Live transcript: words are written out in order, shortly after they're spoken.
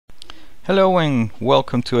Hello and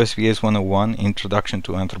welcome to SBS 101 Introduction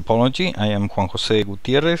to Anthropology. I am Juan Jose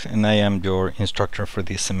Gutierrez and I am your instructor for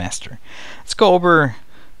this semester. Let's go over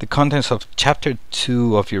the contents of Chapter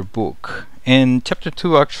 2 of your book. And Chapter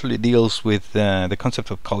 2 actually deals with the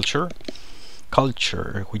concept of culture,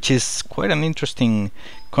 which is quite an interesting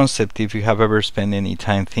concept if you have ever spent any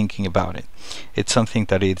time thinking about it. It's something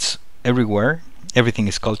that it's everywhere. Everything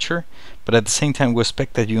is culture, but at the same time we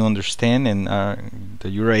expect that you understand and that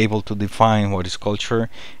you're able to define what is culture,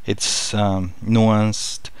 its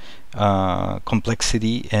nuanced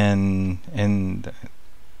complexity, and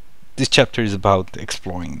this chapter is about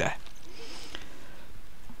exploring that.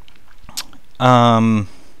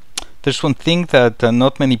 There's one thing that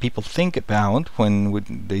not many people think about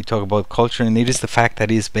when they talk about culture, and it is the fact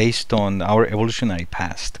that it is based on our evolutionary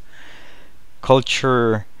past.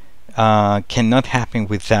 Culture cannot happen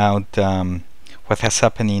without what has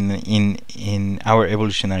happened in our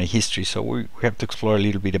evolutionary history, so we have to explore a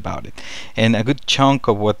little bit about it. And a good chunk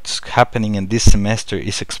of what's happening in this semester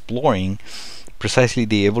is exploring precisely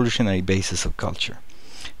the evolutionary basis of culture.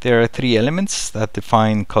 There are three elements that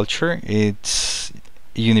define culture. It's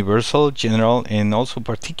universal, general, and also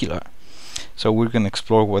particular. So we're going to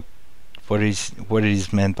explore what it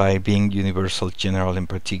is meant by being universal, general, and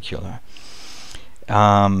particular.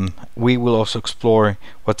 We will also explore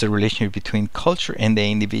what's the relationship between culture and the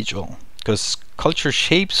individual, because culture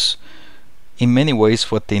shapes in many ways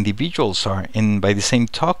what the individuals are, and by the same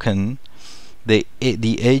token the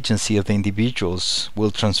agency of the individuals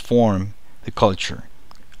will transform the culture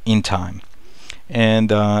in time.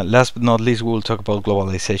 And last but not least, we will talk about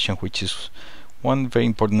globalization, which is one very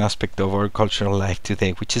important aspect of our cultural life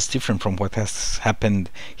today, which is different from what has happened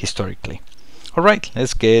historically. Alright,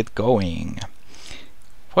 let's get going.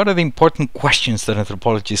 What are the important questions that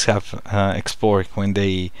anthropologists have explored when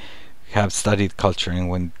they have studied culture and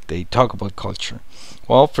when they talk about culture?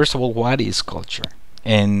 Well, first of all, what is culture?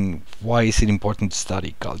 And why is it important to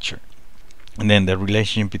study culture? And then the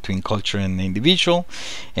relationship between culture and the individual,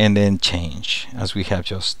 and then change, as we have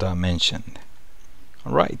just mentioned.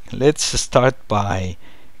 Alright, let's start by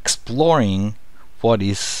exploring what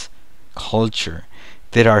is culture.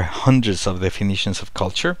 There are hundreds of definitions of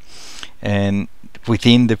culture, and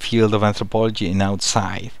within the field of anthropology and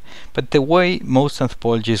outside. But the way most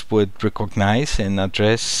anthropologists would recognize and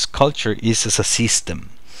address culture is as a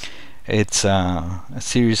system. It's a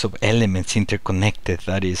series of elements interconnected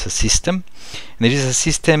that is a system. And it is a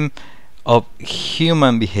system of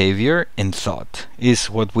human behavior and thought. It is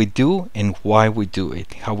what we do and why we do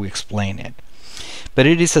it, how we explain it. But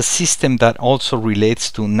it is a system that also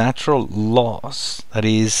relates to natural laws, that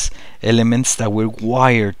is, elements that we're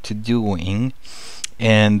wired to doing,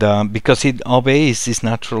 and because it obeys these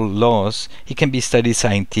natural laws, it can be studied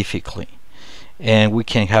scientifically, and we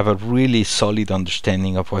can have a really solid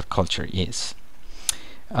understanding of what culture is.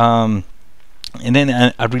 And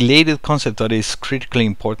then a related concept that is critically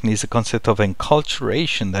important is the concept of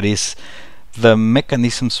enculturation, that is, the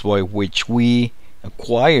mechanisms by which we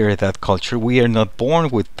acquire that culture. We are not born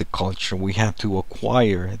with the culture, we have to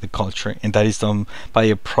acquire the culture, and that is done by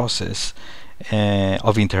a process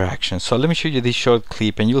of interaction. So let me show you this short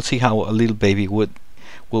clip, and you'll see how a little baby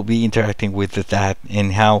will be interacting with that,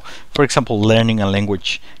 and how, for example, learning a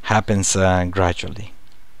language happens gradually.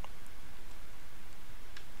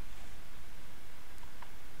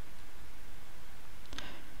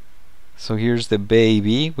 So here's the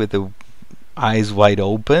baby with the eyes wide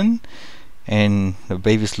open, and the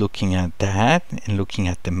baby's looking at that and looking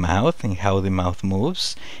at the mouth and how the mouth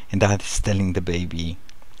moves, and that is telling the baby,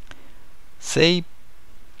 say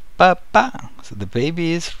papa. So the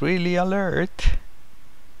baby is really alert,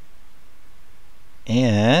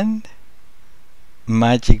 and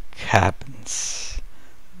magic happens.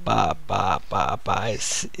 Papa, papa,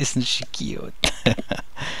 isn't she cute?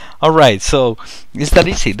 Alright, so is that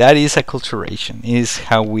easy? That is acculturation. Is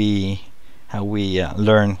how we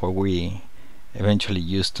learn, what we eventually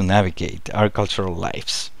use to navigate our cultural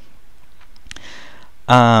lives.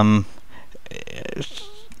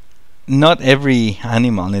 Not every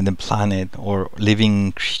animal in the planet or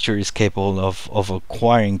living creature is capable of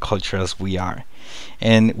acquiring culture as we are,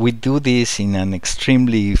 and we do this in an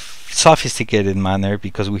extremely sophisticated manner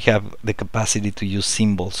because we have the capacity to use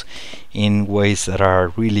symbols in ways that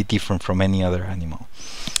are really different from any other animal.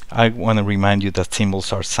 I want to remind you that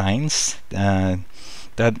symbols are signs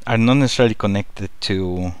that are not necessarily connected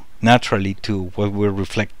to naturally to what we're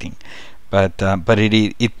reflecting, but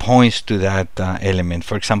it points to that element.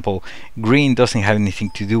 For example, green doesn't have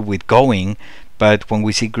anything to do with going, but when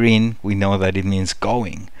we see green, we know that it means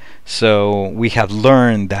going. So we have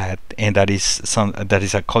learned that, and that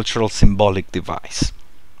is a cultural symbolic device.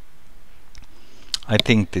 I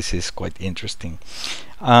think this is quite interesting.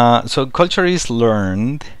 So culture is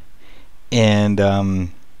learned, and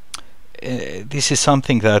this is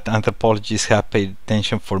something that anthropologists have paid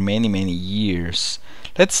attention for many, many years.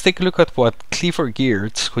 Let's take a look at what Clifford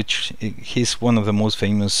Geertz, which he's one of the most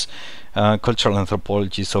famous cultural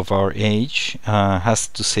anthropologists of our age, has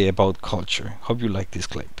to say about culture. Hope you like this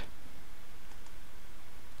clip.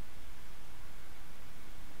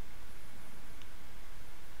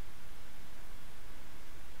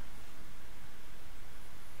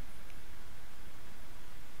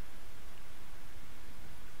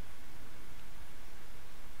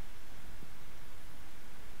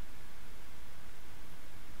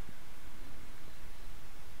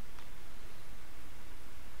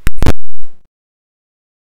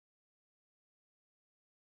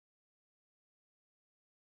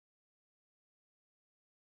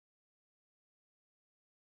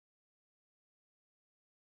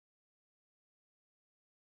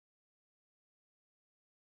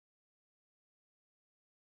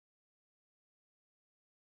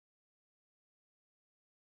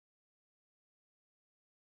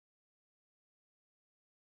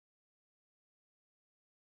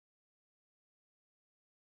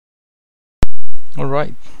 All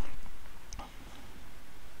right.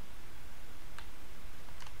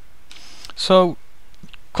 So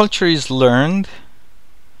culture is learned,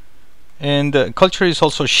 and culture is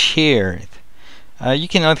also shared. You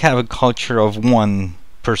cannot have a culture of one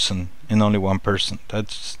person and only one person.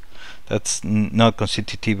 That's not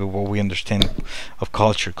constitutive of what we understand of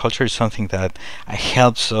culture. Culture is something that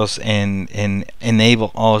helps us and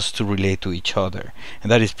enable us to relate to each other,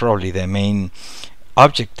 and that is probably the main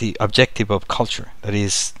objective of culture. That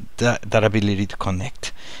is that ability to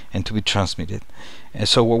connect and to be transmitted. And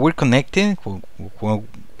so what we're connecting, what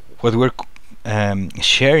we're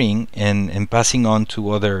sharing and passing on to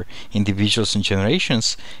other individuals and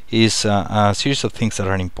generations is a series of things that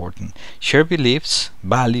are important. Shared beliefs,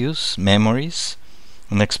 values, memories,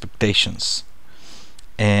 and expectations.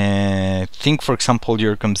 And think, for example,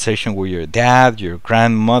 your conversation with your dad, your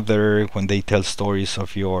grandmother, when they tell stories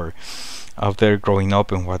of their growing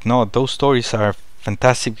up and whatnot. Those stories are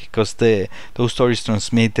fantastic because those stories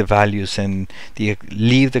transmit the values and the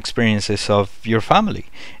lived experiences of your family,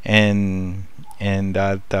 and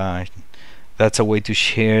that's a way to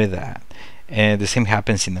share that. And the same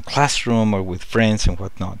happens in the classroom or with friends and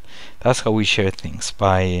whatnot. That's how we share things,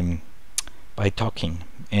 by talking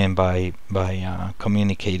and by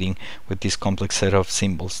communicating with this complex set of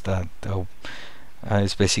symbols that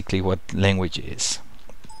is basically what language is.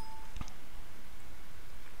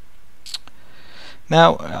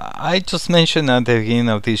 Now, I just mentioned at the beginning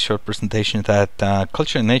of this short presentation that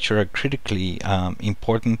culture and nature are critically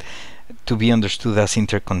important to be understood as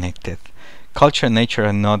interconnected. Culture and nature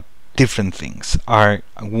are not different things, are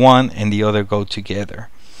one and the other go together.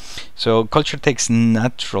 So culture takes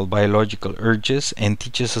natural biological urges and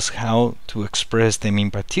teaches us how to express them in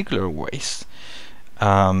particular ways.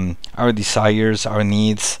 Our desires, our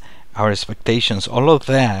needs, our expectations, all of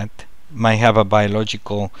that might have a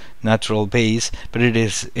biological natural base, but it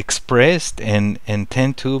is expressed and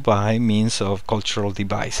tend to by means of cultural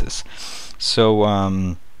devices. So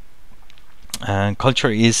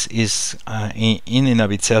culture is in and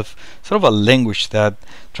of itself sort of a language that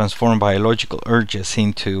transforms biological urges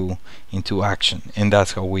into action, and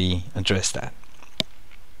that's how we address that.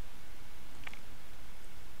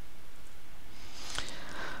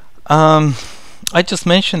 I just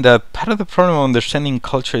mentioned that part of the problem of understanding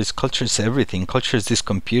culture is everything. Culture is this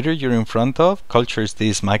computer you're in front of. Culture is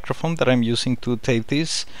this microphone that I'm using to tape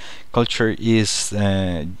this. Culture is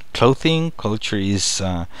clothing. Culture is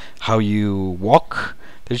how you walk.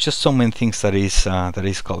 There's just so many things that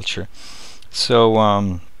is culture.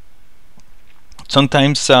 So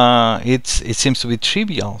sometimes it seems to be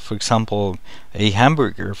trivial. For example, a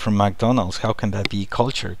hamburger from McDonald's. How can that be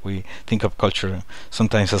culture? We think of culture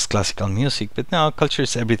sometimes as classical music, but no, culture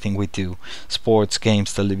is everything we do. Sports,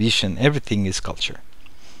 games, television, everything is culture.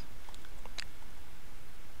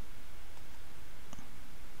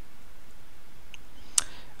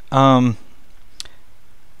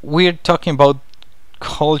 We're talking about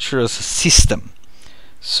culture as a system.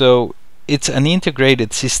 So it's an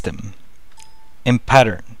integrated system and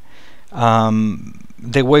pattern.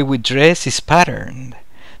 The way we dress is patterned.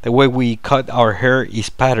 The way we cut our hair is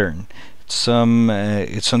patterned.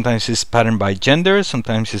 It sometimes is patterned by gender,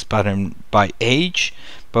 sometimes it's patterned by age,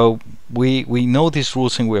 but we know these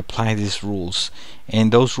rules and we apply these rules,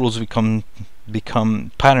 and those rules become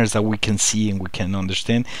become patterns that we can see and we can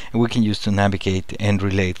understand and we can use to navigate and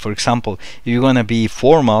relate. For example, if you're going to be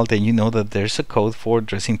formal, then you know that there's a code for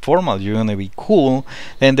dressing formal. You're going to be cool,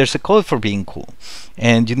 then there's a code for being cool.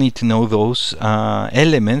 And you need to know those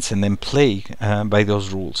elements and then play by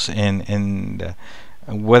those rules. And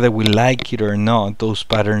whether we like it or not, those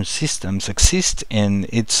pattern systems exist, and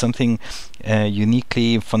it's something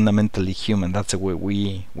uniquely, fundamentally human. That's the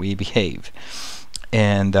way we behave.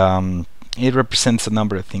 And it represents a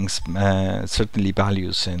number of things, certainly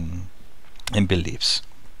values and beliefs.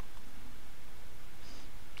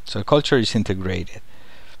 So culture is integrated.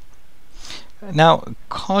 Now,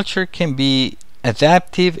 culture can be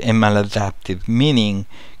adaptive and maladaptive, meaning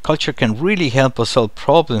culture can really help us solve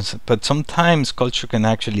problems, but sometimes culture can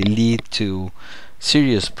actually lead to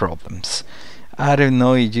serious problems. I don't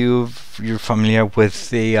know if you're familiar with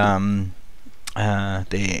the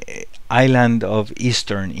island of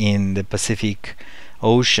Eastern in the Pacific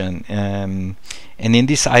Ocean, and in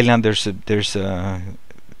this island there's a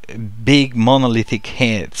big monolithic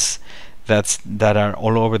heads that are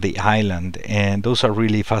all over the island, and those are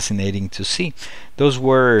really fascinating to see. Those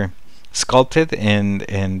were sculpted and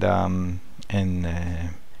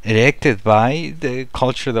erected by the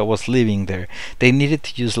culture that was living there. They needed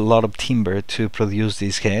to use a lot of timber to produce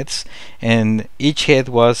these heads, and each head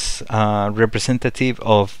was representative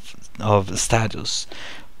of status.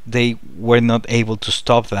 They were not able to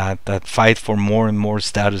stop that fight for more and more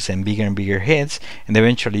status and bigger heads, and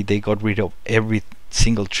eventually they got rid of every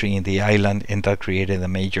single tree in the island, and that created a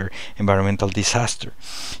major environmental disaster.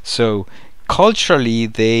 So culturally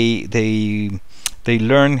they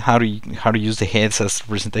learned how to use the heads as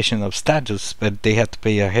representation of status, but they had to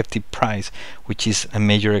pay a hefty price, which is a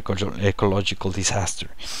major ecological disaster.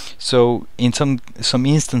 So in some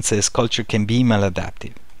instances, culture can be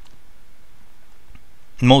maladaptive.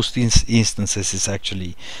 Most instances is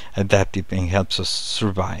actually adaptive and helps us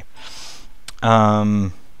survive.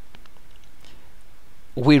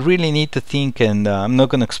 We really need to think, and I'm not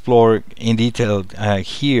going to explore in detail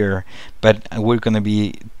here, but we're going to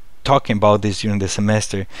be talking about this during the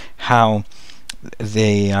semester, how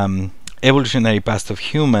the evolutionary past of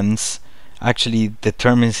humans actually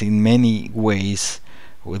determines in many ways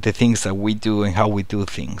the things that we do and how we do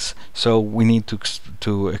things. So we need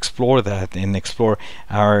to explore that and explore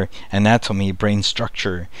our anatomy, brain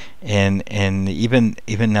structure, and even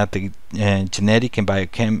at the genetic and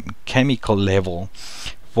biochemical level,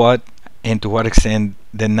 what and to what extent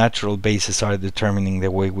the natural bases are determining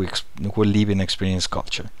the way we live and experience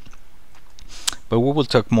culture. But we will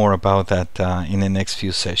talk more about that in the next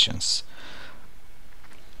few sessions.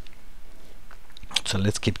 So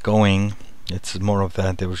let's keep going. It's more of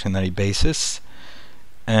that evolutionary basis.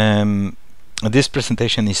 This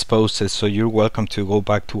presentation is posted, so you're welcome to go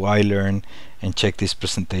back to iLearn and check this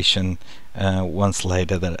presentation one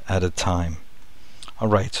slide at a time.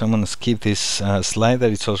 Alright, so I'm going to skip this slide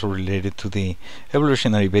that is also related to the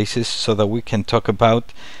evolutionary basis, so that we can talk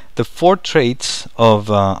about the four traits of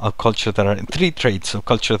a culture that are three traits of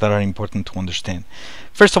culture that are important to understand.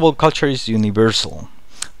 First of all, culture is universal.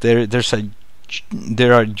 There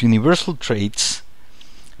are universal traits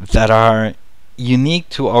that are unique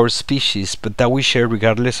to our species, but that we share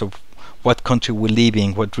regardless of what country we live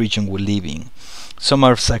in, what region we live in. Some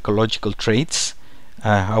are psychological traits,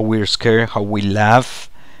 how we're scared, how we laugh,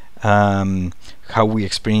 how we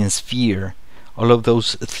experience fear. All of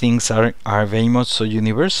those things are very much so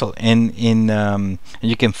universal, and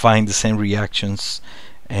you can find the same reactions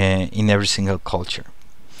in every single culture.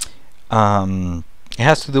 It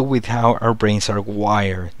has to do with how our brains are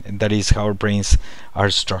wired, and that is how our brains are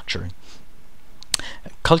structured.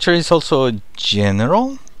 Culture is also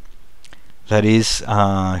general, that is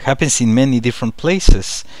happens in many different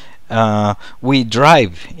places. We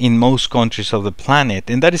drive in most countries of the planet,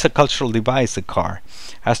 and that is a cultural device. The car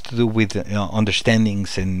has to do with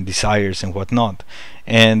understandings and desires and whatnot,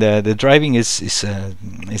 and the driving is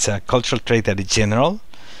a cultural trait that is general,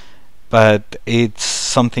 but it's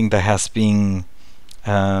something that has been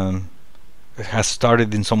has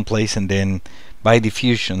started in some place and then by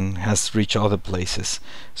diffusion has reached other places.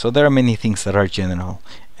 So there are many things that are general,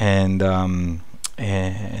 and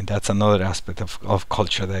that's another aspect of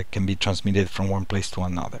culture that can be transmitted from one place to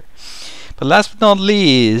another. But last but not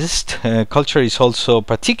least, culture is also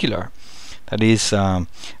particular. That is,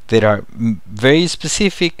 there are very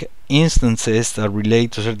specific instances that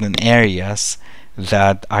relate to certain areas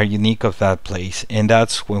that are unique of that place, and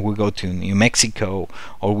that's when we go to New Mexico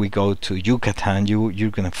or we go to Yucatan.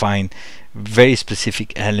 You're going to find very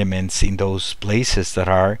specific elements in those places that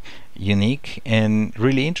are unique and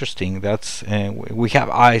really interesting. That's we have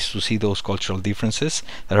eyes to see those cultural differences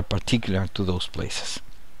that are particular to those places.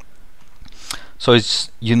 So it's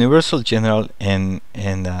universal, general, and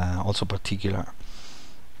also particular.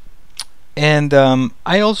 And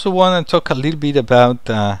I also want to talk a little bit about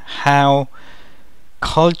how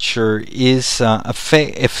culture is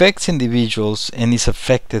affects individuals and is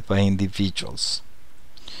affected by individuals.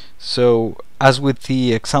 So, as with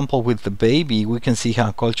the example with the baby, we can see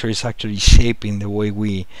how culture is actually shaping the way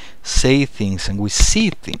we say things and we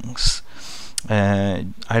see things. I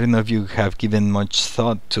don't know if you have given much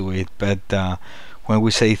thought to it, but when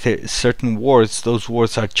we say certain words, those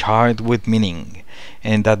words are charged with meaning,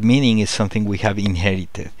 and that meaning is something we have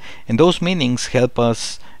inherited. And those meanings help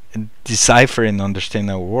us decipher and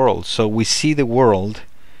understand our world. So we see the world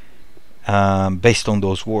based on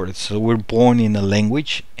those words. So we're born in a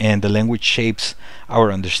language, and the language shapes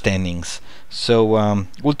our understandings. So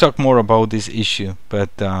we'll talk more about this issue.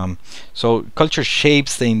 But so culture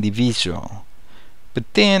shapes the individual, but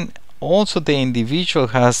then also the individual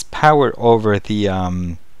has power over the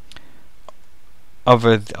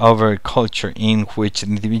over culture, in which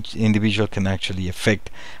the individual can actually affect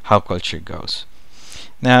how culture goes.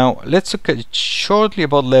 Now let's look at shortly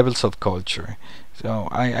about levels of culture. So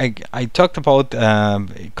I talked about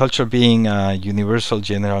culture being universal,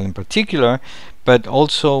 general, in particular, but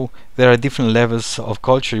also there are different levels of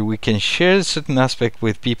culture. We can share a certain aspect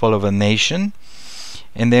with people of a nation,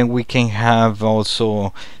 and then we can have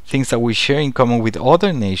also things that we share in common with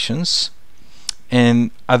other nations,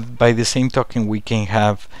 and by the same token we can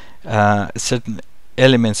have certain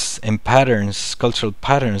elements and patterns, cultural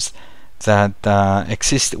patterns, that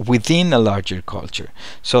exist within a larger culture.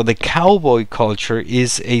 So the cowboy culture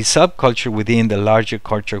is a subculture within the larger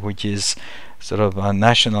culture, which is sort of a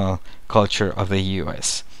national culture of the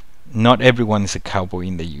US. Not everyone is a cowboy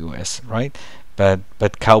in the US, right?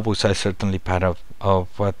 But cowboys are certainly part of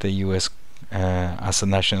what the US as a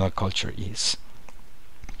national culture is.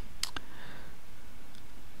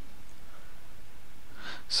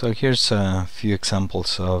 So here's a few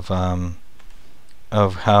examples of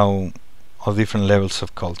how of different levels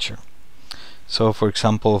of culture. So for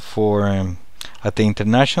example, for at the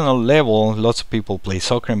international level, lots of people play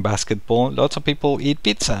soccer and basketball. Lots of people eat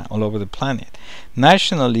pizza all over the planet.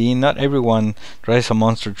 Nationally, not everyone drives a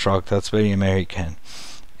monster truck. That's very American.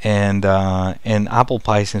 And apple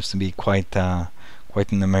pie seems to be quite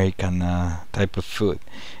an American type of food.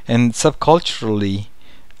 And subculturally,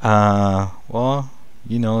 well,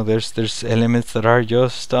 you know, there's elements that are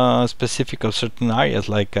just specific of certain areas,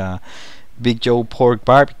 like Big Joe pork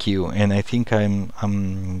barbecue, and I think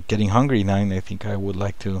I'm getting hungry now, and I think I would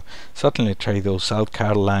like to certainly try those South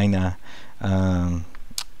Carolina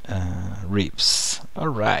ribs. All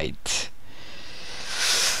right,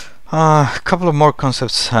 a couple of more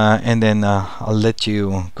concepts, and then I'll let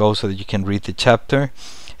you go so that you can read the chapter.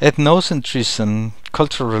 Ethnocentrism,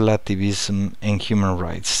 cultural relativism, and human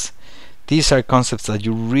rights. These are concepts that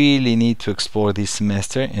you really need to explore this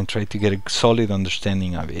semester and try to get a solid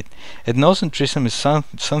understanding of it. Ethnocentrism is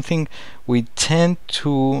something we tend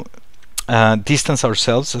to distance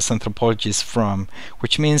ourselves as anthropologists from,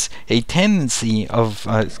 which means a tendency of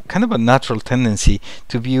kind of a natural tendency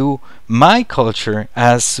to view my culture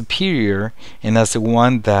as superior and as the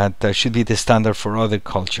one that should be the standard for other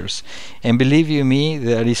cultures. And believe you me,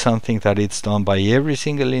 that is something that it's done by every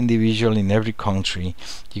single individual in every country.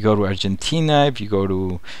 You go to Argentina, if you go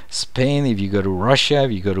to Spain, if you go to Russia,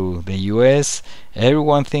 if you go to the US,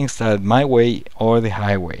 everyone thinks that my way or the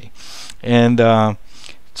highway. And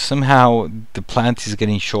somehow the plant is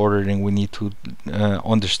getting shorter, and we need to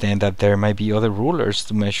understand that there might be other rulers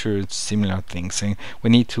to measure similar things, and we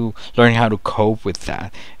need to learn how to cope with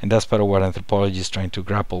that, and that's part of what anthropology is trying to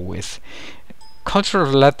grapple with. Cultural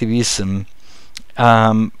relativism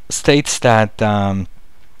states that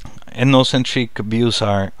ethnocentric views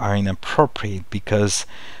are inappropriate because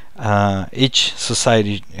each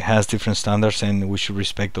society has different standards, and we should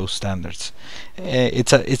respect those standards.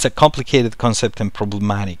 It's a complicated concept and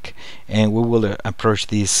problematic, and we will approach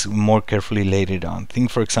this more carefully later on.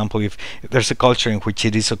 Think, for example, if there's a culture in which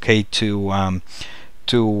it is okay to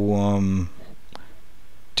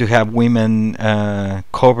have women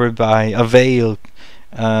covered by a veil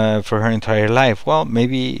for her entire life. Well,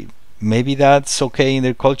 maybe that's okay in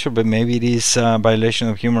their culture, but maybe it is a violation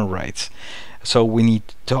of human rights. So we need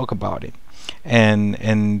to talk about it, and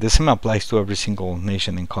the same applies to every single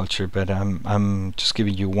nation and culture. But I'm just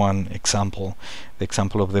giving you one example, the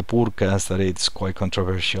example of the burqas, that it's quite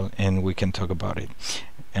controversial, and we can talk about it.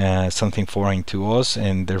 Something foreign to us,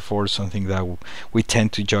 and therefore something that we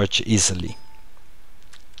tend to judge easily.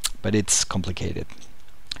 but it's complicated.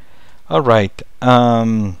 All right.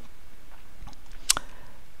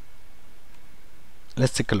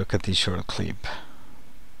 Let's take a look at this short clip.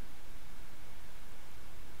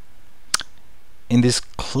 In this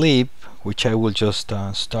clip, which I will just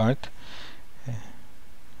start,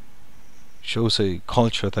 shows a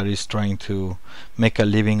culture that is trying to make a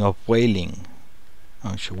living of whaling.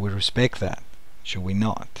 Should we respect that? Should we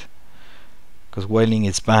not? Because whaling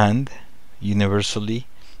is banned universally,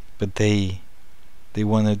 but they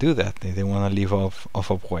want to do that. They want to live off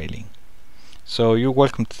of whaling. So you're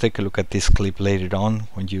welcome to take a look at this clip later on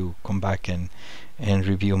when you come back and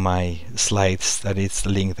review my slides. That is the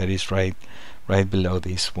link that is right below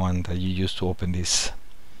this one that you used to open this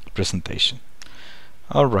presentation.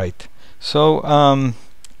 All right. So I'm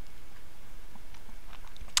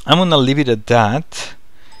gonna leave it at that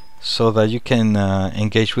so that you can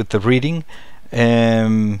engage with the reading.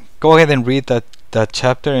 Go ahead and read that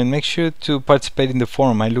chapter and make sure to participate in the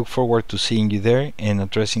forum. I look forward to seeing you there and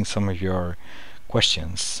addressing some of your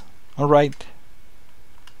questions. All right.